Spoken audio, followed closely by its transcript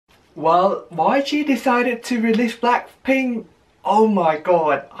Well, YG decided to release Blackpink. Oh my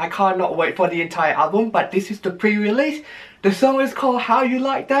god, I cannot wait for the entire album, but this is the pre-release. The song is called How You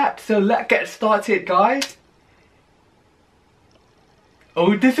Like That, so let's get started, guys.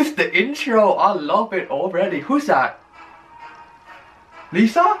 Oh, this is the intro. I love it already. Who's that?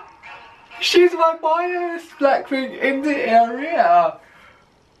 Lisa? She's my bias. Blackpink in the area.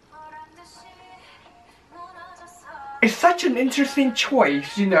 It's such an interesting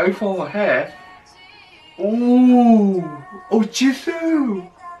choice, you know, for my hair. Ooh, oh, Jisoo.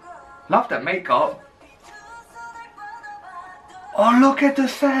 Love that makeup. Oh, look at the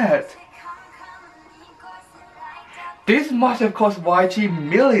set. This must have cost YG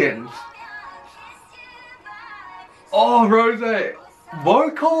millions. Oh, Rose.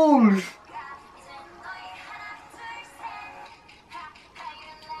 Vocals.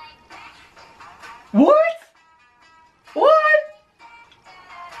 What? What?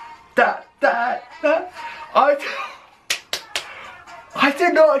 That. I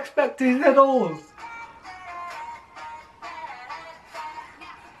did not expect this at all.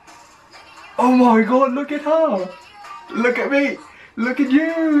 Oh my god, look at her. Look at me. Look at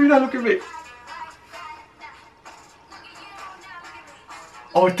you. Now look at me.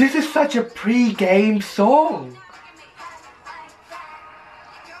 Oh, this is such a pre-game song.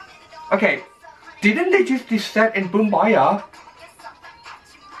 Okay, didn't they use this set in Boombayah?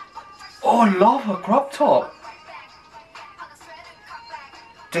 Oh, I love her crop top.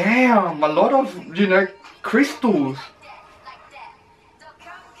 Damn, a lot of, you know, crystals.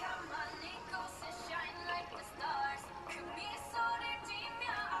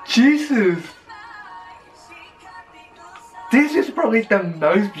 Jesus. This is probably the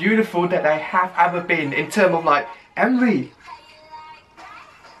most beautiful that I have ever been in terms of like MV.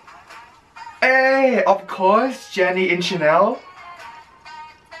 Hey, of course, Jennie in Chanel.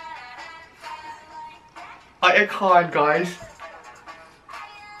 I can't, guys.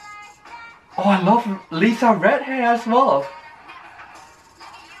 Oh, I love Lisa red hair as well.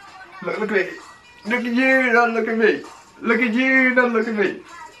 Look at me. Look at you, don't look at me. Look at you, don't look at me.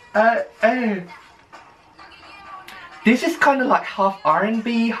 Hey. This is kind of like half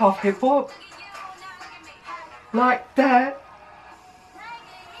R&B, half hip-hop. Like that.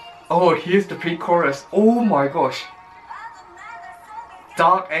 Oh, here's the pre-chorus. Oh my gosh.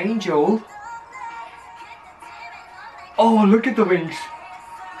 Dark Angel. Oh, look at the wings.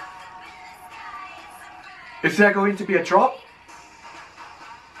 Is there going to be a drop?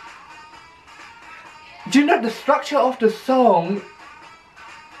 Do you know the structure of the song?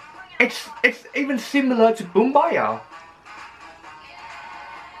 It's even similar to Boombayah.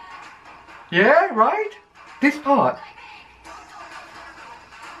 Yeah, right? This part.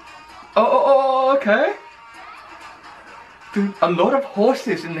 Oh, okay. Dude, a lot of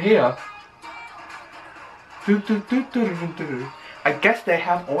horses in here. I guess they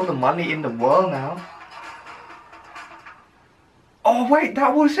have all the money in the world now. Oh wait,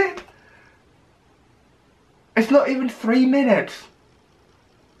 that was it? It's not even 3 minutes.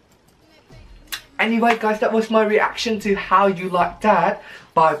 Anyway guys, that was my reaction to How You Like That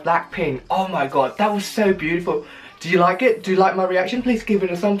by Blackpink. Oh my god, that was so beautiful. Do you like it? Do you like my reaction? Please give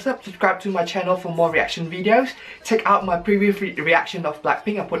it a thumbs up. Subscribe to my channel for more reaction videos. Check out my previous reaction of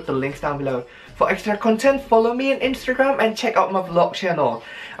Blackpink. I'll put the links down below. For extra content, follow me on Instagram and check out my vlog channel.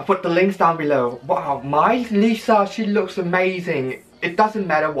 I'll put the links down below. Wow, my Lisa, she looks amazing. It doesn't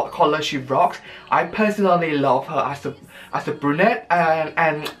matter what color she rocks. I personally love her as a brunette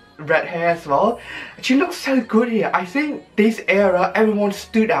and red hair as well. She looks so good here. I think this era everyone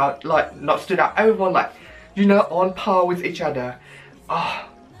stood out, like not stood out, everyone like, you know, on par with each other. Ah,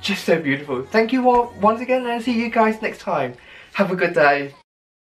 just so beautiful. Thank you all once again and see you guys next time. Have a good day.